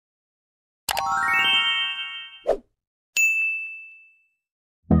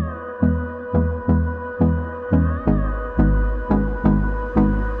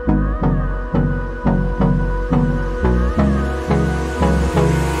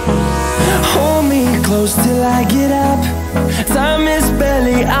close till I get up. Time is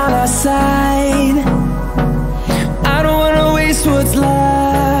barely on our side. I don't wanna waste what's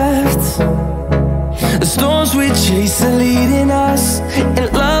left. The storms we chase are leading us, and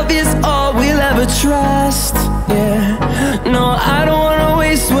love is all we'll ever trust. Yeah, no, I don't wanna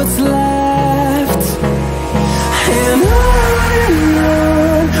waste what's left. And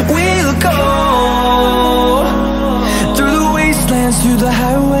on we'll go, through the wastelands, through the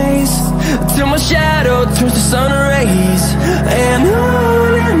highways, till my shadow turns to sun rays. And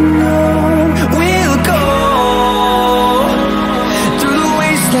on